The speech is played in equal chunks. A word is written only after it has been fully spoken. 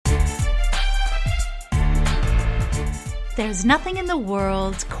There's nothing in the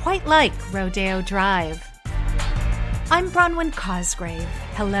world quite like Rodeo Drive. I'm Bronwyn Cosgrave.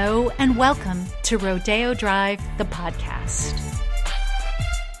 Hello and welcome to Rodeo Drive, the podcast.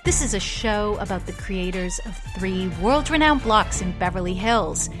 This is a show about the creators of 3 world-renowned blocks in Beverly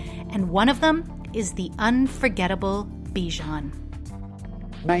Hills, and one of them is the unforgettable Bijan.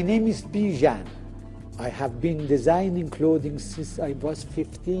 My name is Bijan. I have been designing clothing since I was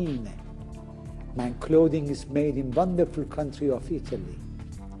 15. My clothing is made in wonderful country of Italy.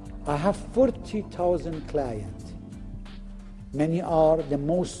 I have 40,000 clients. Many are the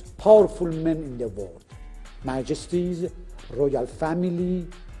most powerful men in the world. Majesties, royal family,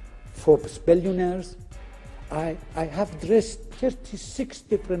 Forbes billionaires. I have dressed 36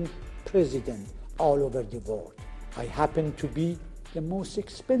 different presidents all over the world. I happen to be the most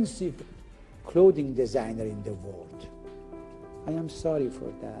expensive clothing designer in the world. I am sorry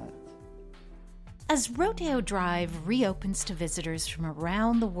for that. As Rodeo Drive reopens to visitors from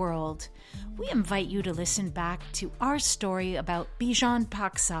around the world, we invite you to listen back to our story about Bijan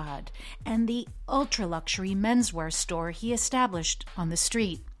Paxad and the ultra-luxury menswear store he established on the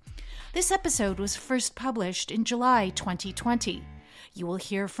street. This episode was first published in July 2020. You will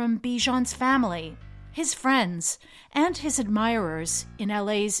hear from Bijan's family, his friends, and his admirers in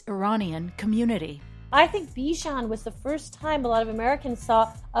LA's Iranian community. I think Bijan was the first time a lot of Americans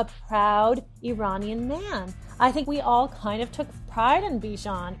saw a proud Iranian man. I think we all kind of took pride in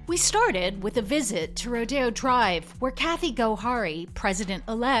Bijan. We started with a visit to Rodeo Drive, where Kathy Gohari,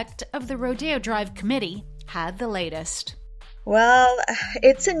 president-elect of the Rodeo Drive Committee, had the latest. Well,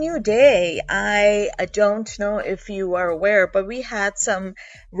 it's a new day. I don't know if you are aware, but we had some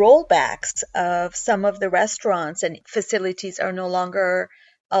rollbacks of some of the restaurants and facilities are no longer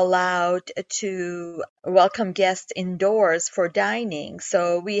allowed to welcome guests indoors for dining.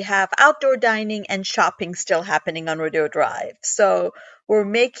 So we have outdoor dining and shopping still happening on Rodeo Drive. So we're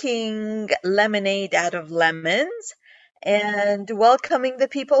making lemonade out of lemons and welcoming the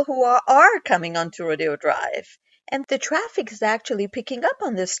people who are coming onto Rodeo Drive. And the traffic is actually picking up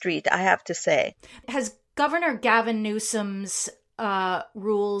on this street, I have to say. Has Governor Gavin Newsom's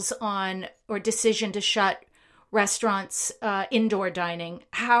rules on or decision to shut restaurants, indoor dining,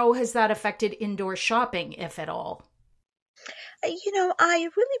 how has that affected indoor shopping, if at all? I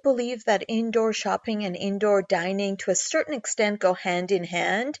really believe that indoor shopping and indoor dining to a certain extent go hand in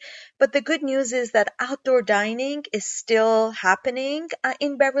hand. But the good news is that outdoor dining is still happening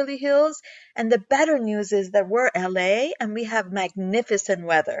in Beverly Hills. And the better news is that we're LA and we have magnificent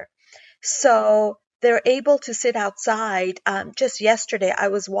weather. So they're able to sit outside. Just yesterday, I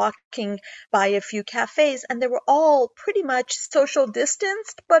was walking by a few cafes and they were all pretty much social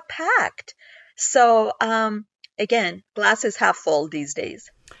distanced, but packed. So, again, glass is half full these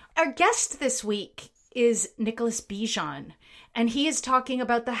days. Our guest this week is Nicholas Bijan, and he is talking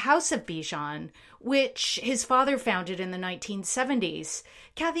about the House of Bijan, which his father founded in the 1970s.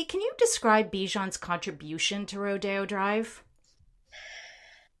 Kathy, can you describe Bijan's contribution to Rodeo Drive?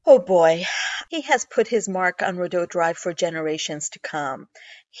 Oh boy, he has put his mark on Rodeo Drive for generations to come.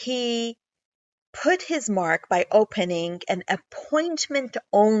 He put his mark by opening an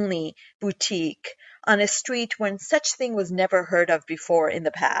appointment-only boutique on a street when such thing was never heard of before in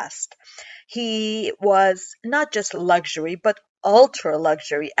the past. He was not just luxury, but ultra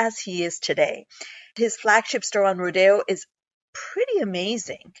luxury as he is today. His flagship store on Rodeo is pretty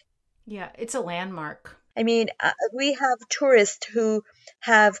amazing. Yeah, it's a landmark. I mean, we have tourists who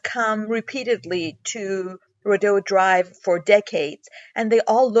have come repeatedly to Rodeo Drive for decades, and they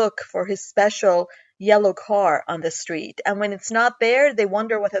all look for his special yellow car on the street. And when it's not there, they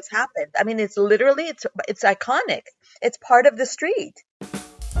wonder what has happened. I mean, it's literally, it's iconic. It's part of the street.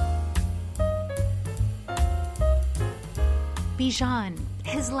 Bijan,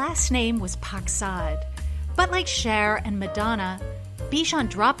 his last name was Paxad. But like Cher and Madonna, Bijan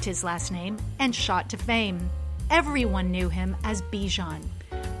dropped his last name and shot to fame. Everyone knew him as Bijan.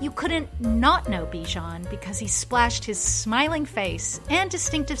 You couldn't not know Bijan because he splashed his smiling face and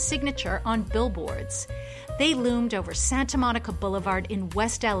distinctive signature on billboards. They loomed over Santa Monica Boulevard in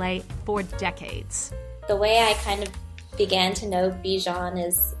West LA for decades. The way I kind of began to know Bijan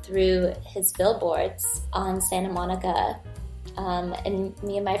is through his billboards on Santa Monica. And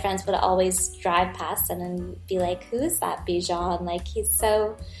me and my friends would always drive past him and be like, who is that Bijan? Like, he's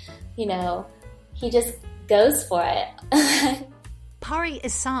so, he just goes for it. Pari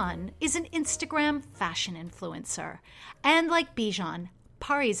Ihsan is an Instagram fashion influencer. And like Bijan,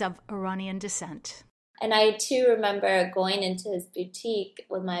 Pari's of Iranian descent. And I, too, remember going into his boutique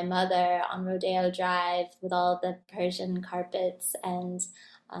with my mother on Rodeo Drive with all the Persian carpets and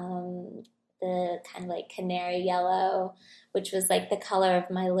the kind of like canary yellow, which was like the color of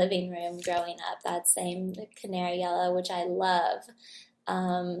my living room growing up, that same canary yellow, which I love.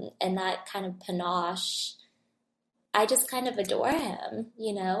 And that kind of panache, I just kind of adore him.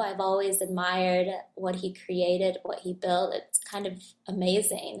 You know, I've always admired what he created, what he built. It's kind of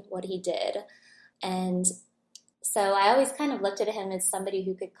amazing what he did. And so I always kind of looked at him as somebody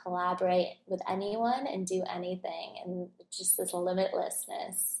who could collaborate with anyone and do anything, and just this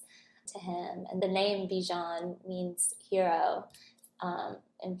limitlessness to him. And the name Bijan means hero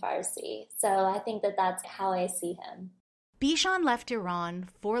in Farsi. So I think that that's how I see him. Bijan left Iran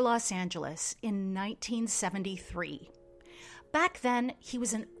for Los Angeles in 1973. Back then, he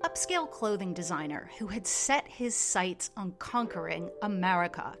was an upscale clothing designer who had set his sights on conquering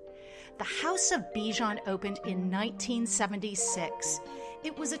America. The House of Bijan opened in 1976.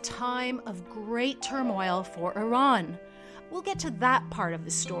 It was a time of great turmoil for Iran. We'll get to that part of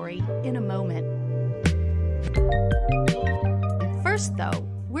the story in a moment. First, though,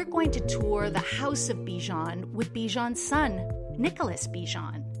 we're going to tour the House of Bijan with Bijan's son, Nicholas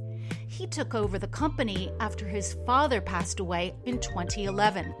Bijan. He took over the company after his father passed away in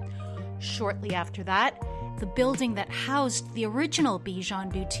 2011. Shortly after that, the building that housed the original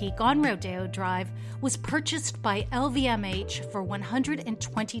Bijan boutique on Rodeo Drive was purchased by LVMH for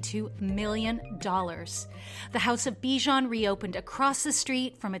 $122 million. The House of Bijan reopened across the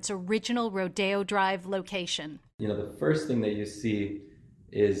street from its original Rodeo Drive location. You know, the first thing that you see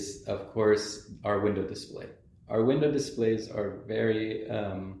is, of course, our window display. Our window displays are very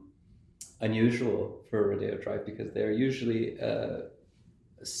unusual for Rodeo Drive because they're usually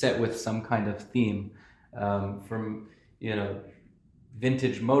set with some kind of theme, from, you know,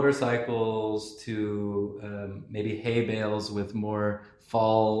 vintage motorcycles to maybe hay bales with more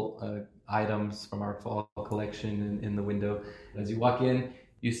fall items from our fall collection in the window. As you walk in,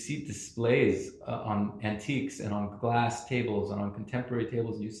 you see displays on antiques and on glass tables and on contemporary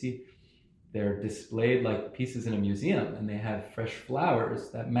tables. You see they're displayed like pieces in a museum, and they have fresh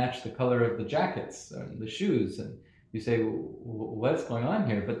flowers that match the color of the jackets and the shoes. And you say, what's going on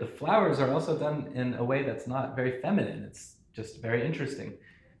here? But the flowers are also done in a way that's not very feminine. It's just very interesting.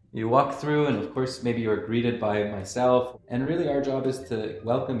 You walk through, and of course, maybe you're greeted by myself. And really our job is to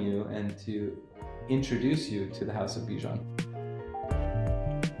welcome you and to introduce you to the House of Bijan.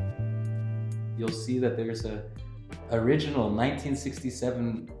 You'll see that there's a original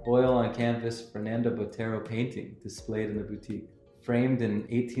 1967 oil on canvas Fernando Botero painting displayed in the boutique, framed in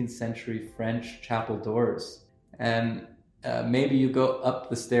 18th century French chapel doors. And maybe you go up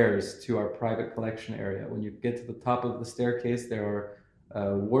the stairs to our private collection area. When you get to the top of the staircase, there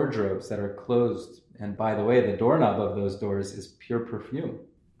are wardrobes that are closed. And by the way, the doorknob of those doors is pure perfume.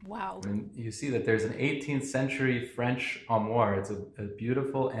 Wow. And you see that there's an 18th century French armoire. It's a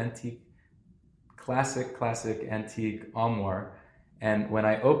beautiful antique, classic antique armoire. And when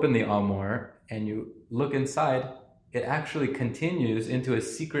I open the armoire and you look inside, it actually continues into a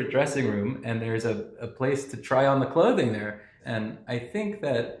secret dressing room, and there's a place to try on the clothing there. And I think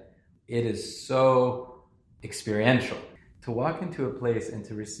that it is so experiential to walk into a place and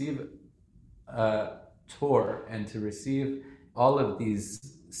to receive a tour and to receive all of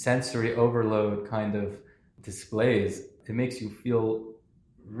these sensory overload kind of displays. It makes you feel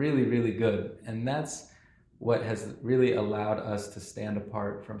really, really good. And that's what has really allowed us to stand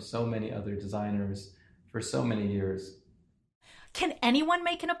apart from so many other designers for so many years. Can anyone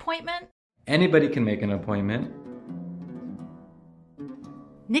make an appointment? Anybody can make an appointment.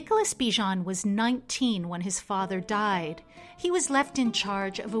 Nicholas Bijan was 19 when his father died. He was left in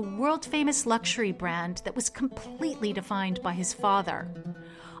charge of a world-famous luxury brand that was completely defined by his father.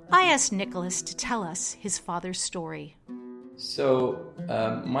 I asked Nicholas to tell us his father's story. So,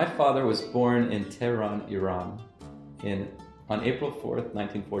 my father was born in Tehran, Iran, on April 4th,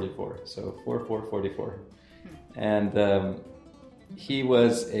 1944, so 4444. And he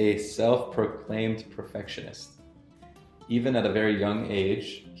was a self-proclaimed perfectionist. Even at a very young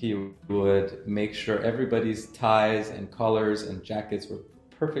age, he would make sure everybody's ties and collars and jackets were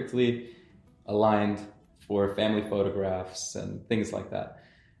perfectly aligned for family photographs and things like that.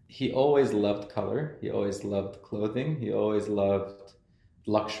 He always loved color. He always loved clothing. He always loved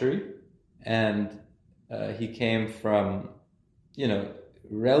luxury. And he came from,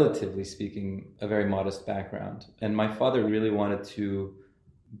 relatively speaking, a very modest background. And my father really wanted to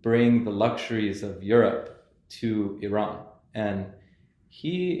bring the luxuries of Europe to Iran. And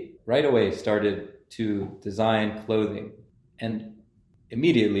he right away started to design clothing and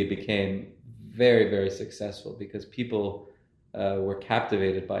immediately became very, very successful because people were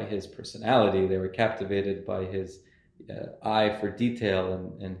captivated by his personality. They were captivated by his eye for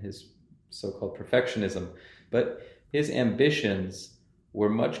detail and his so-called perfectionism. But his ambitions were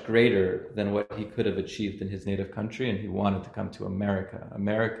much greater than what he could have achieved in his native country, and he wanted to come to America.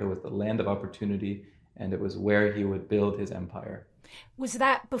 America was the land of opportunity, and it was where he would build his empire. Was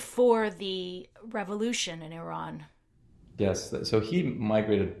that before the revolution in Iran? Yes, so he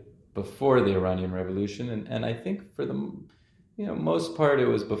migrated before the Iranian Revolution, and I think for the most part it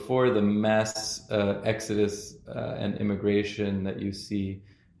was before the mass exodus and immigration that you see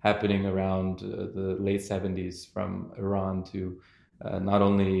happening around the late 70s from Iran to not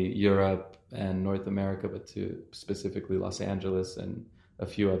only Europe and North America, but to specifically Los Angeles and a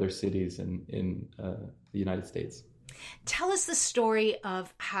few other cities in the United States. Tell us the story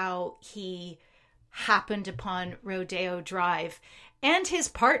of how he happened upon Rodeo Drive and his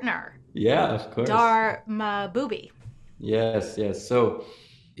partner. Yeah, of course. Dar Mahboubi. Yes. So,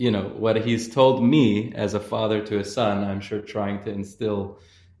 what he's told me as a father to a son, I'm sure trying to instill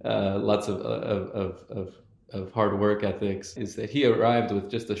lots of hard work ethics, is that he arrived with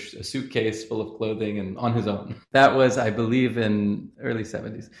just a suitcase full of clothing and on his own. That was, I believe, in early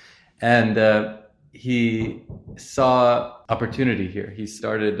 70s. And he saw opportunity here. He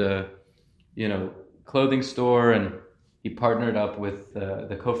started a clothing store, and he partnered up with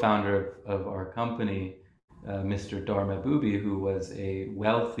the co-founder of our company, Mr. Dar Mahboubi, who was a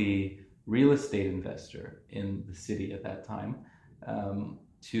wealthy real estate investor in the city at that time,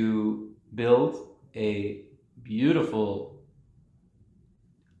 to build a beautiful,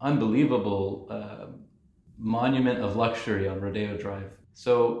 unbelievable monument of luxury on Rodeo Drive.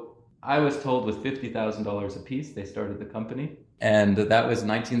 So I was told with $50,000 a piece, they started the company. And that was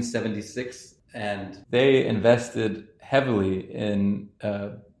 1976. And they invested heavily in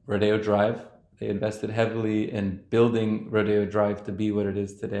Rodeo Drive. They invested heavily in building Rodeo Drive to be what it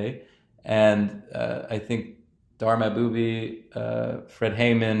is today. And I think Dar Mahboubi, Fred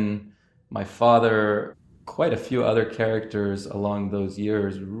Heyman, my father, quite a few other characters along those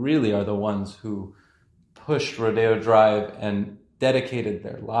years really are the ones who pushed Rodeo Drive and dedicated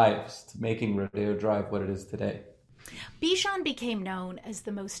their lives to making Rodeo Drive what it is today. Bijan became known as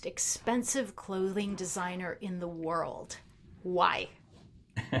the most expensive clothing designer in the world. Why?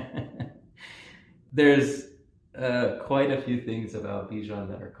 There's quite a few things about Bijan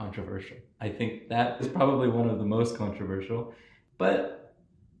that are controversial. I think that is probably one of the most controversial. But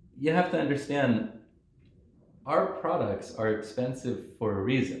you have to understand, our products are expensive for a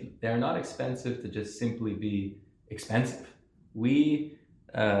reason. They are not expensive to just simply be expensive. We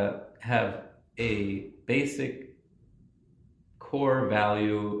have a basic core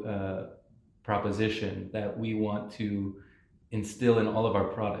value proposition that we want to instill in all of our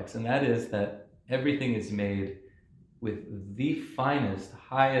products, and that is that everything is made with the finest,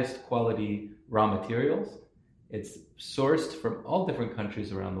 highest quality raw materials. It's sourced from all different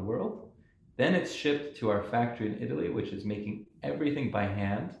countries around the world. Then it's shipped to our factory in Italy, which is making everything by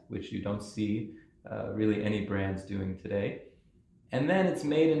hand, which you don't see really any brands doing today. And then it's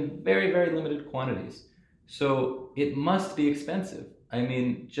made in very, very limited quantities. So it must be expensive. I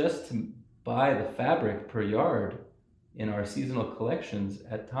mean, just to buy the fabric per yard in our seasonal collections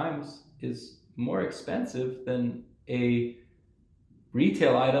at times is more expensive than a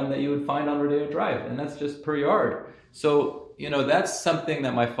retail item that you would find on Rodeo Drive. And that's just per yard. So, that's something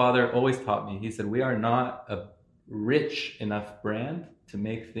that my father always taught me. He said, we are not a rich enough brand to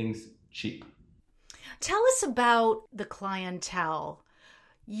make things cheap. Tell us about the clientele.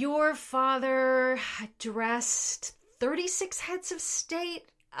 Your father addressed 36 heads of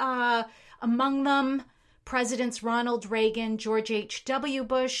state, among them Presidents Ronald Reagan, George H.W.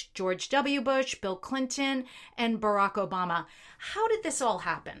 Bush, George W. Bush, Bill Clinton, and Barack Obama. How did this all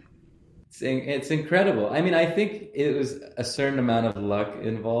happen? It's incredible. I mean, I think it was a certain amount of luck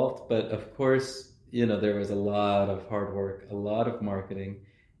involved, but of course, there was a lot of hard work, a lot of marketing.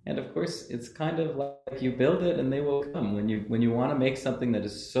 And of course, it's kind of like you build it and they will come. When you want to make something that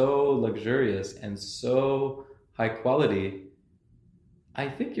is so luxurious and so high quality, I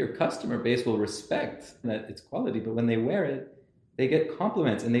think your customer base will respect that it's quality, but when they wear it, they get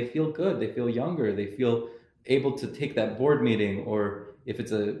compliments and they feel good. They feel younger. They feel able to take that board meeting, or if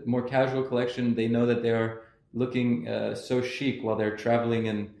it's a more casual collection, they know that they are looking so chic while they're traveling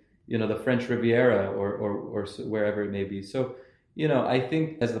in, the French Riviera or wherever it may be. So, I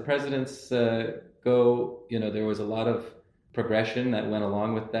think as the presidents go, there was a lot of progression that went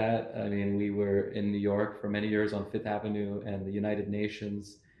along with that. I mean, we were in New York for many years on Fifth Avenue, and the United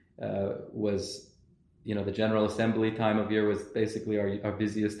Nations was, the General Assembly time of year was basically our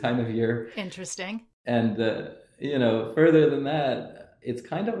busiest time of year. Interesting. And, further than that, it's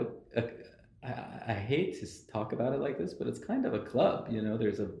kind of I hate to talk about it like this, but it's kind of a club.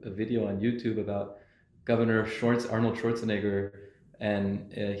 There's a video on YouTube about Governor Arnold Schwarzenegger,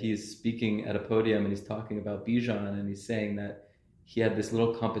 and he's speaking at a podium and he's talking about Bijan, and he's saying that he had this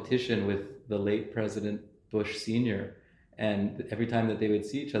little competition with the late President Bush Sr., and every time that they would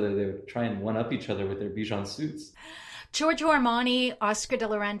see each other, they would try and one-up each other with their Bijan suits. Giorgio Armani, Oscar de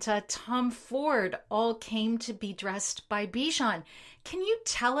la Renta, Tom Ford all came to be dressed by Bijan. Can you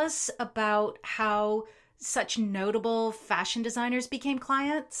tell us about how such notable fashion designers became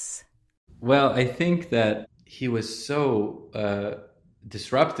clients? Well, I think that he was so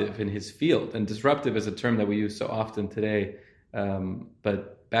disruptive in his field, and disruptive is a term that we use so often today.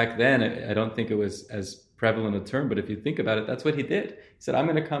 But back then, I don't think it was as prevalent a term, but if you think about it, that's what he did. He said, I'm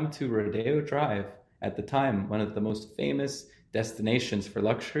going to come to Rodeo Drive, at the time, one of the most famous destinations for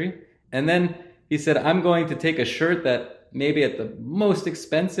luxury. And then he said, I'm going to take a shirt that maybe at the most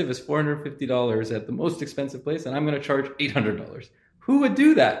expensive is $450 at the most expensive place, and I'm going to charge $800. Who would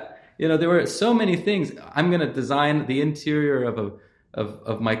do that? There were so many things. I'm going to design the interior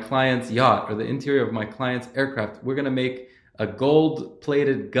of my client's yacht or the interior of my client's aircraft. We're going to make a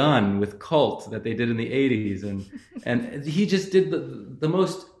gold-plated gun with Colt that they did in the 80s. And he just did the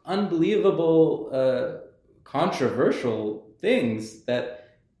most unbelievable, controversial things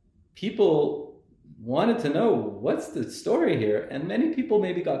that people wanted to know, what's the story here? And many people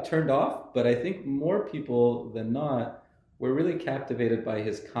maybe got turned off, but I think more people than not were really captivated by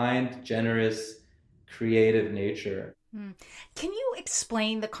his kind, generous, creative nature. Can you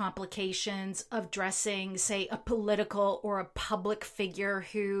explain the complications of dressing, say, a political or a public figure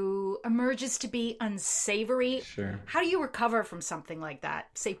who emerges to be unsavory? Sure. How do you recover from something like that?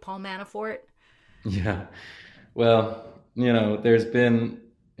 Say Paul Manafort? Yeah. Well, there's been,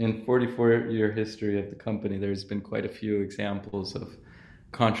 in 44-year history of the company, there's been quite a few examples of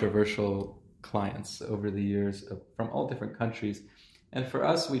controversial clients over the years from all different countries. And for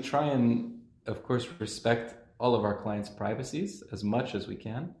us, we try and, of course, respect all of our clients' privacies as much as we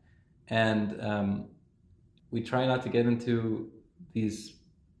can. And we try not to get into these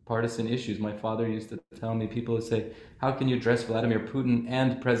partisan issues. My father used to tell me, people would say, how can you dress Vladimir Putin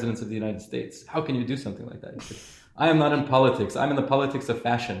and presidents of the United States? How can you do something like that? He said, I am not in politics. I'm in the politics of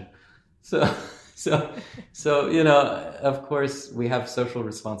fashion. So, of course, we have social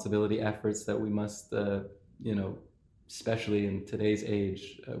responsibility efforts that we must, especially in today's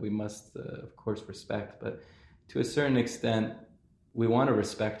age, we must, of course, respect. But to a certain extent, we want to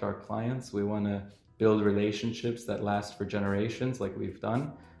respect our clients. We want to build relationships that last for generations like we've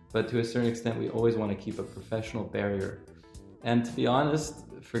done. But to a certain extent, we always want to keep a professional barrier. And to be honest,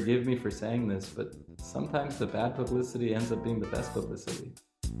 forgive me for saying this, but sometimes the bad publicity ends up being the best publicity.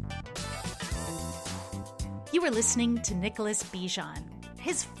 You were listening to Nicolas Bijan.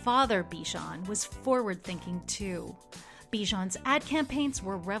 His father, Bijan, was forward-thinking too. Bijan's ad campaigns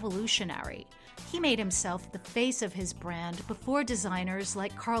were revolutionary. He made himself the face of his brand before designers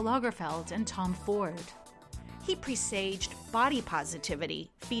like Karl Lagerfeld and Tom Ford. He presaged body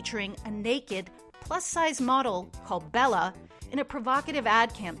positivity, featuring a naked, plus-size model called Bella in a provocative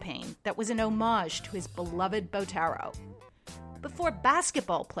ad campaign that was an homage to his beloved Botero. Before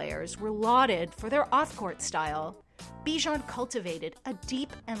basketball players were lauded for their off-court style, Bijan cultivated a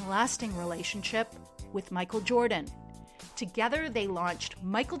deep and lasting relationship with Michael Jordan. Together, they launched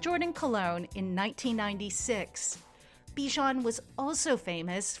Michael Jordan Cologne in 1996. Bijan was also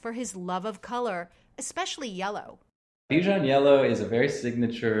famous for his love of color, especially yellow. Bijan yellow is a very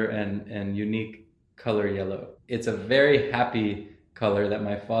signature and unique color yellow. It's a very happy color that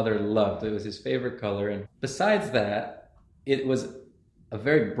my father loved. It was his favorite color. And besides that, it was a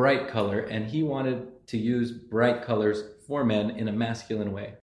very bright color, and he wanted to use bright colors for men in a masculine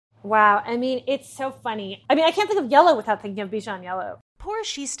way. Wow. I mean, it's so funny. I mean, I can't think of yellow without thinking of Bijan yellow.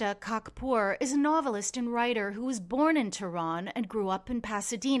 Purashita Kakpour is a novelist and writer who was born in Tehran and grew up in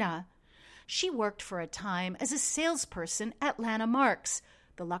Pasadena. She worked for a time as a salesperson at Lana Marks,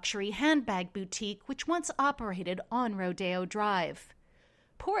 the luxury handbag boutique which once operated on Rodeo Drive.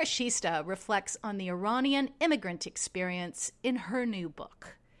 Purashita reflects on the Iranian immigrant experience in her new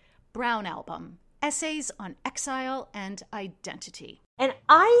book, Brown Album, Essays on Exile and Identity. And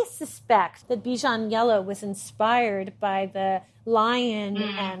I suspect that Bijan yellow was inspired by the lion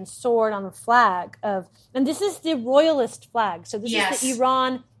and sword on the flag of, and this is the royalist flag. So this is the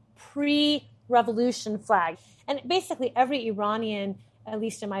Iran pre-revolution flag. And basically every Iranian, at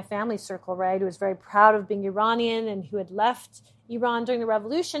least in my family circle, right, who was very proud of being Iranian and who had left Iran during the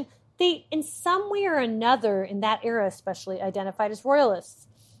revolution, they, in some way or another, in that era especially, identified as royalists.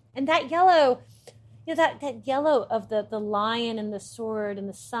 And that yellow, that yellow of the lion and the sword and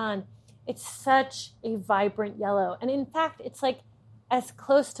the sun, It's such a vibrant yellow. And in fact, it's like as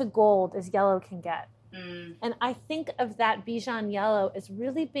close to gold as yellow can get. Mm. And I think of that Bijan yellow as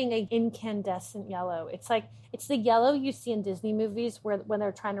really being an incandescent yellow. It's like, it's the yellow you see in Disney movies when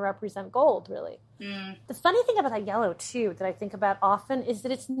they're trying to represent gold, really. Mm. The funny thing about that yellow, too, that I think about often is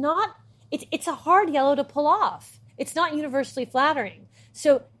that it's a hard yellow to pull off. It's not universally flattering.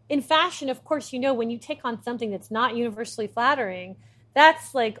 So in fashion, of course, when you take on something that's not universally flattering,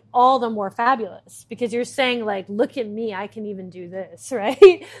 that's like all the more fabulous because you're saying like, look at me, I can even do this,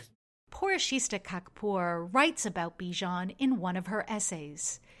 right? Purashista Kakpour writes about Bijan in one of her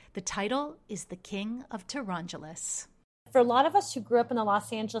essays. The title is The King of Torongelis. For a lot of us who grew up in the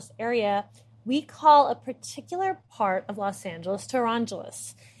Los Angeles area, we call a particular part of Los Angeles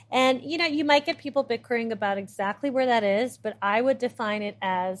Torongelis. And, you might get people bickering about exactly where that is, but I would define it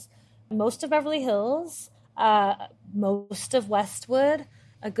as most of Beverly Hills, most of Westwood,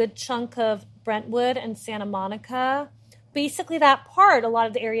 a good chunk of Brentwood and Santa Monica. Basically that part, a lot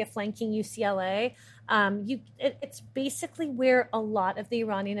of the area flanking UCLA, it's basically where a lot of the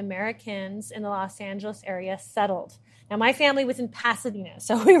Iranian Americans in the Los Angeles area settled. Now, my family was in Pasadena,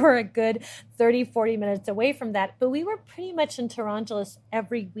 so we were a good 30, 40 minutes away from that. But we were pretty much in Torongelis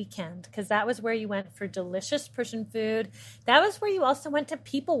every weekend because that was where you went for delicious Persian food. That was where you also went to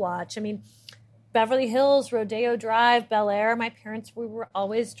people watch. I mean, Beverly Hills, Rodeo Drive, Bel Air. My parents, we were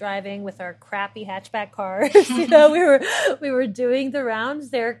always driving with our crappy hatchback cars. We were doing the rounds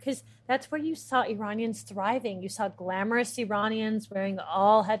there because that's where you saw Iranians thriving. You saw glamorous Iranians wearing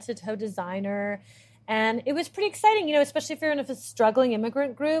all head-to-toe designer. And it was pretty exciting, especially if you're in a struggling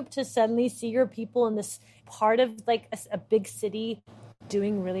immigrant group to suddenly see your people in this part of like a big city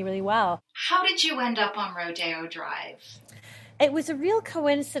doing really, really well. How did you end up on Rodeo Drive? It was a real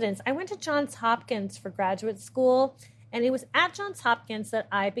coincidence. I went to Johns Hopkins for graduate school, and it was at Johns Hopkins that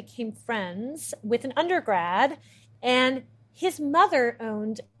I became friends with an undergrad, and his mother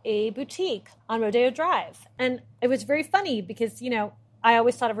owned a boutique on Rodeo Drive. And it was very funny because, I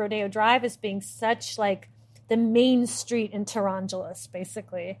always thought of Rodeo Drive as being such like the main street in Torongelis,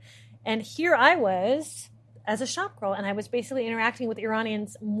 basically. And here I was as a shop girl, and I was basically interacting with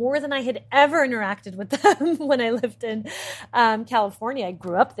Iranians more than I had ever interacted with them when I lived in California. I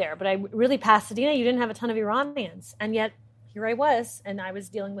grew up there, but Pasadena, you didn't have a ton of Iranians. And yet here I was, and I was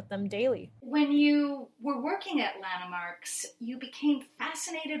dealing with them daily. When you were working at Landmarks, you became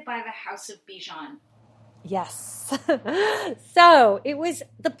fascinated by the House of Bijan. Yes. So it was,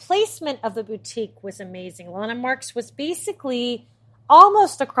 the placement of the boutique was amazing. Landmarks was basically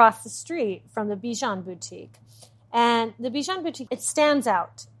almost across the street from the Bijan boutique. And the Bijan boutique, it stands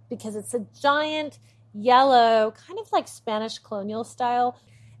out because it's a giant yellow, kind of like Spanish colonial style.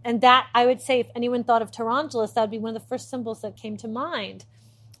 And that, I would say, if anyone thought of Torongelis, that would be one of the first symbols that came to mind.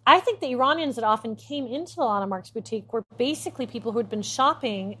 I think the Iranians that often came into the Landmarks boutique were basically people who had been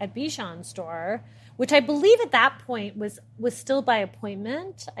shopping at Bijan's store, which I believe at that point was still by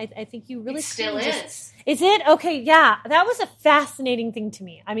appointment. I think you really... It still is. Is it? Okay, yeah. That was a fascinating thing to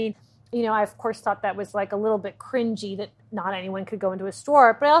me. I mean, I of course thought that was like a little bit cringy that not anyone could go into a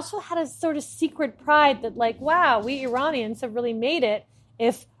store, but I also had a sort of secret pride that like, wow, we Iranians have really made it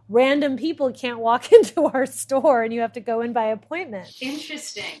if random people can't walk into our store and you have to go in by appointment.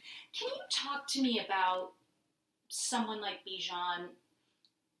 Interesting. Can you talk to me about someone like Bijan,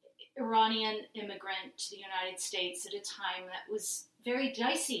 Iranian immigrant to the United States at a time that was very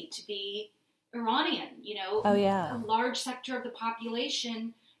dicey to be Iranian, Oh, yeah. A large sector of the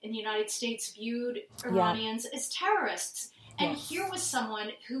population in the United States viewed Iranians as terrorists. And here was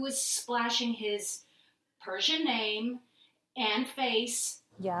someone who was splashing his Persian name and face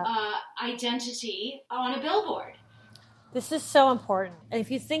identity on a billboard. This is so important. And if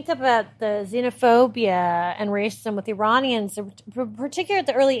you think about the xenophobia and racism with Iranians, particularly at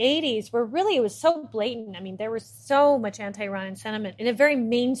the early 80s, where really it was so blatant. I mean, there was so much anti-Iranian sentiment in a very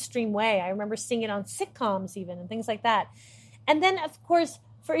mainstream way. I remember seeing it on sitcoms even and things like that. And then, of course,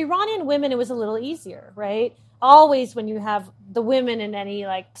 for Iranian women, it was a little easier, right? Always when you have the women in any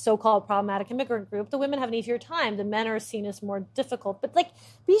like so-called problematic immigrant group, the women have an easier time. The men are seen as more difficult. But like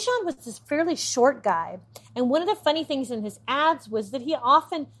Bijan was this fairly short guy. And one of the funny things in his ads was that he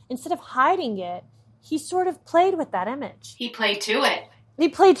often, instead of hiding it, he sort of played with that image. He played to it. He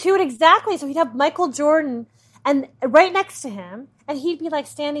played to it, exactly. So he'd have Michael Jordan and right next to him, and he'd be like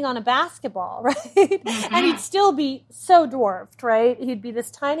standing on a basketball, right? Mm-hmm. And he'd still be so dwarfed, right? He'd be this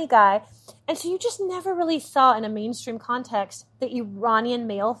tiny guy. And so you just never really saw in a mainstream context the Iranian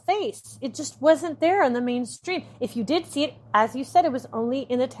male face. It just wasn't there in the mainstream. If you did see it, as you said, it was only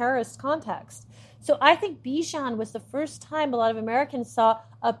in the terrorist context. So I think Bijan was the first time a lot of Americans saw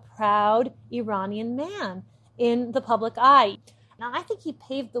a proud Iranian man in the public eye. Now, I think he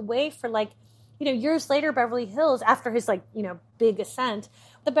paved the way for, like, you know, years later, Beverly Hills, after his, like, you know, big ascent,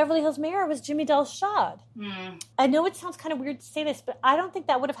 the Beverly Hills mayor was Jimmy Delshad. I know it sounds kind of weird to say this, but I don't think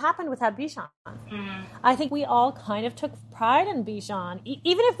that would have happened without Bijan. I think we all kind of took pride in Bijan,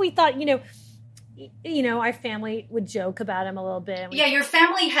 even if we thought, you know, our family would joke about him a little bit. Yeah, your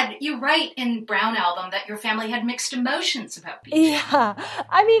family had, you write in Brown Album that your family had mixed emotions about Bijan. Yeah.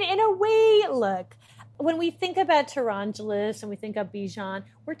 I mean, in a way, look, when we think about Tehrangelis and we think of Bijan,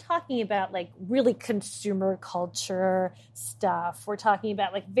 we're talking about like really consumer culture stuff. We're talking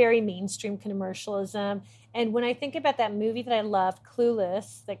about like very mainstream commercialism. And when I think about that movie that I loved,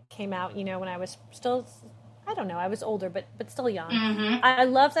 Clueless, that came out, you know, when I was still, I don't know, I was older, but still young. I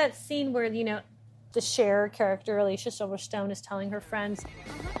love that scene where, you know, the Cher character, Alicia Silverstone, is telling her friends,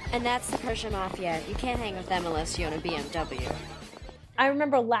 and that's the Persian Mafia. You can't hang with them unless you own a BMW. I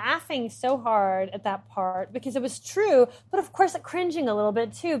remember laughing so hard at that part because it was true, but of course cringing a little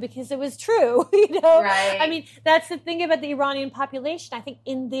bit too because it was true, you know? Right. I mean, that's the thing about the Iranian population. I think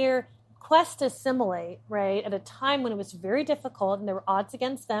in their quest to assimilate, right, at a time when it was very difficult and there were odds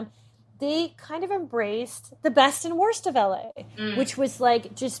against them, they kind of embraced the best and worst of LA, which was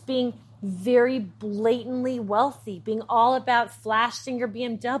like just being very blatantly wealthy, being all about flashing your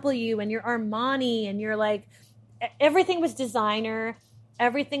BMW and your Armani and your like, everything was designer.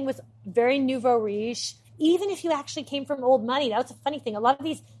 Everything was very nouveau riche. Even if you actually came from old money, that was a funny thing. A lot of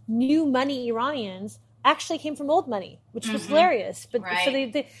these new money Iranians actually came from old money, which was hilarious. But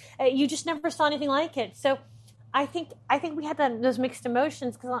so you just never saw anything like it. So I think we had those mixed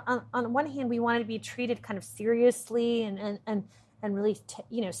emotions because on one hand we wanted to be treated kind of seriously and really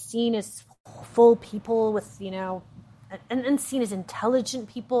seen as full people with and seen as intelligent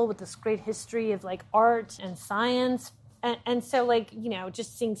people with this great history of like art and science. And so like,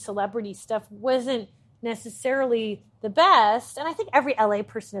 just seeing celebrity stuff wasn't necessarily the best. And I think every LA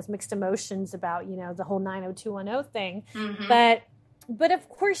person has mixed emotions about, the whole 90210 thing. But of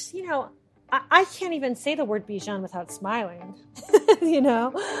course, I can't even say the word Bijan without smiling,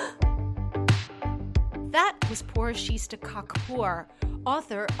 That was Pourashista Kakpour,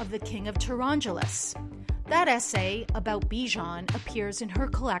 author of The King of Tehrangelis. That essay about Bijan appears in her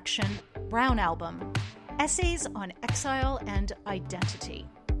collection, Brown Album, Essays on Exile and Identity.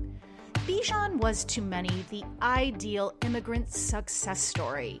 Bijan was to many the ideal immigrant success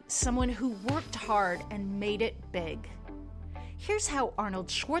story, someone who worked hard and made it big. Here's how Arnold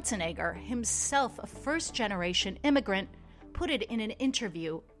Schwarzenegger, himself a first-generation immigrant, put it in an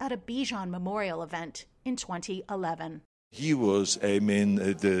interview at a Bijan memorial event in 2011. He was,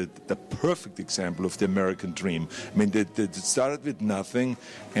 the perfect example of the American dream. They started with nothing,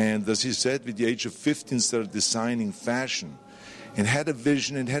 and as he said, with the age of 15, started designing fashion, and had a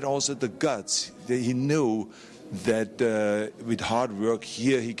vision, and had also the guts. He knew that with hard work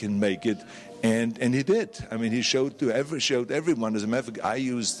here he can make it, and he did. He showed everyone. As a matter of fact, I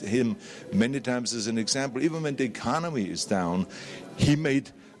used him many times as an example. Even when the economy is down, he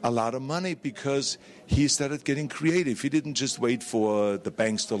made a lot of money because he started getting creative. He didn't just wait for the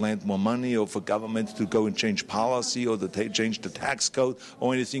banks to lend more money or for government to go and change policy or to change the tax code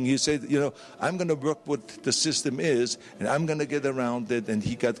or anything. He said, I'm going to work what the system is and I'm going to get around it. And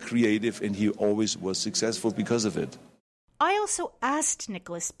he got creative and he always was successful because of it. I also asked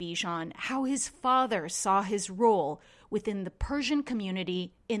Nicholas Bijan how his father saw his role within the Persian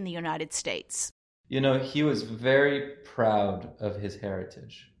community in the United States. He was very proud of his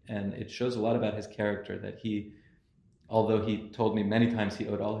heritage. And it shows a lot about his character that although he told me many times he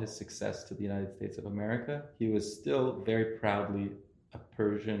owed all his success to the United States of America, he was still very proudly a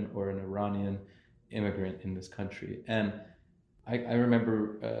Persian or an Iranian immigrant in this country. And I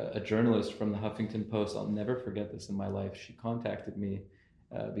remember a journalist from the Huffington Post, I'll never forget this in my life, she contacted me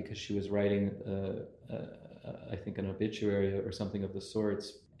because she was writing, I think, an obituary or something of the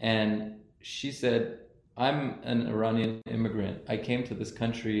sorts. And she said, I'm an Iranian immigrant. I came to this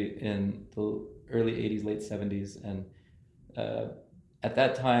country in the early 80s, late 70s. And at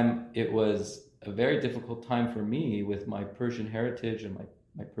that time, it was a very difficult time for me with my Persian heritage and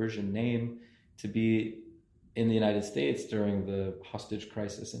my Persian name to be in the United States during the hostage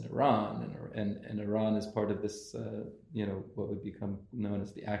crisis in Iran. And Iran is part of this, what would become known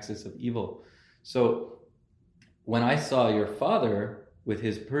as the axis of evil. So when I saw your father with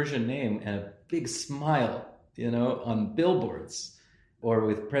his Persian name and a big smile, on billboards or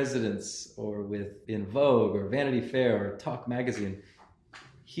with presidents or in Vogue or Vanity Fair or Talk Magazine,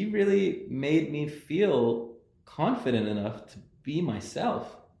 he really made me feel confident enough to be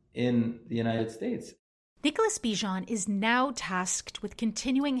myself in the United States. Nicolas Bijan is now tasked with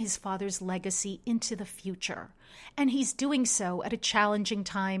continuing his father's legacy into the future, and he's doing so at a challenging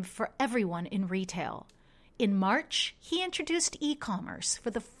time for everyone in retail. In March, he introduced e-commerce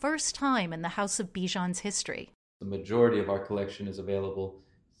for the first time in the House of Bijan's history. The majority of our collection is available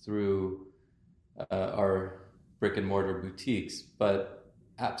through our brick-and-mortar boutiques, but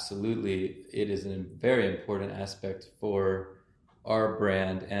absolutely it is a very important aspect for our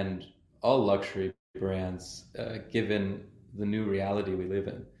brand and all luxury brands, given the new reality we live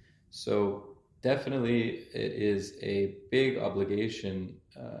in. So definitely it is a big obligation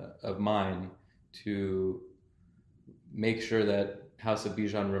of mine to make sure that House of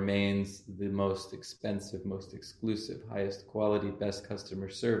Bijan remains the most expensive, most exclusive, highest quality, best customer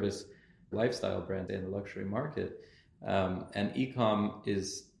service lifestyle brand in the luxury market. And e-com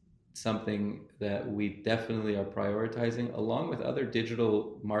is something that we definitely are prioritizing, along with other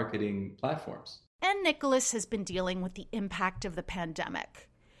digital marketing platforms. And Nicolas has been dealing with the impact of the pandemic.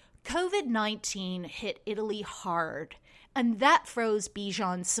 COVID-19 hit Italy hard, and that froze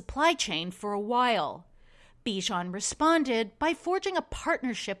Bijan's supply chain for a while. Bijan responded by forging a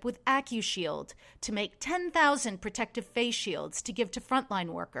partnership with AccuShield to make 10,000 protective face shields to give to frontline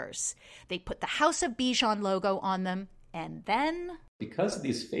workers. They put the House of Bijan logo on them, and then... Because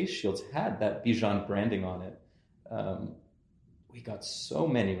these face shields had that Bijan branding on it, we got so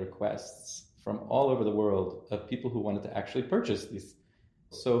many requests from all over the world of people who wanted to actually purchase these.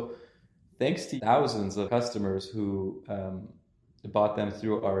 So thanks to thousands of customers who bought them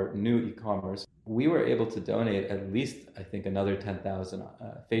through our new e-commerce, we were able to donate at least, I think, another 10,000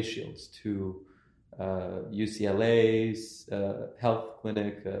 face shields to UCLA's health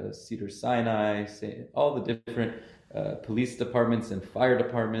clinic, Cedars-Sinai, all the different police departments and fire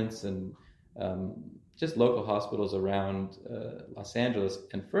departments and just local hospitals around Los Angeles.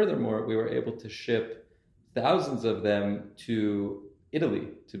 And furthermore, we were able to ship thousands of them to Italy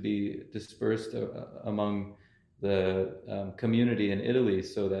to be dispersed among the community in Italy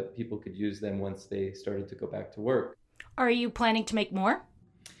so that people could use them once they started to go back to work. Are you planning to make more?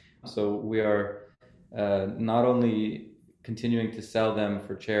 So we are not only continuing to sell them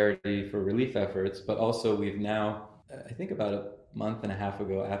for charity, for relief efforts, but also we've now, I think about a month and a half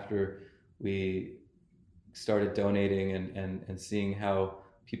ago, after we started donating and seeing how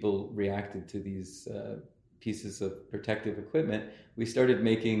people reacted to these pieces of protective equipment, we started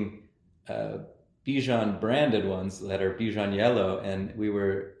making Bijan branded ones that are Bijan yellow, and we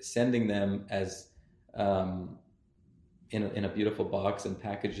were sending them as in a beautiful box and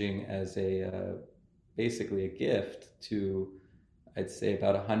packaging as a basically a gift to, I'd say,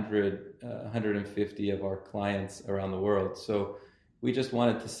 about 150 of our clients around the world. So we just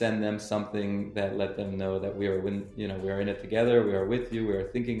wanted to send them something that let them know that we are in it together, we are with you, we are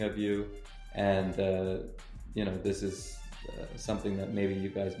thinking of you, and this is something that maybe you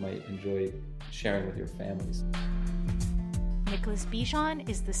guys might enjoy sharing with your families. Nicolas Bijan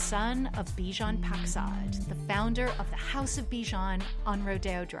is the son of Bijan Paxad, the founder of the House of Bijan on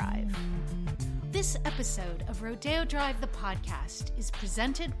Rodeo Drive. This episode of Rodeo Drive the podcast is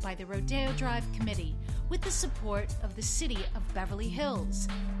presented by the Rodeo Drive Committee with the support of the City of Beverly Hills.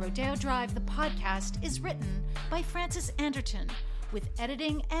 Rodeo Drive the podcast is written by Francis Anderton with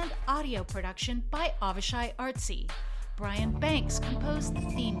editing and audio production by Avishai Artsy. Brian Banks composed the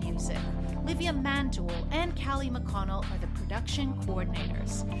theme music. Livia Mandul and Callie McConnell are the production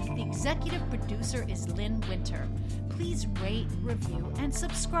coordinators. The executive producer is Lynn Winter. Please rate, review, and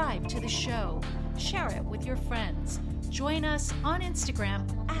subscribe to the show. Share it with your friends. Join us on Instagram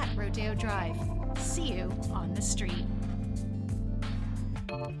 @Rodeo Drive. See you on the street.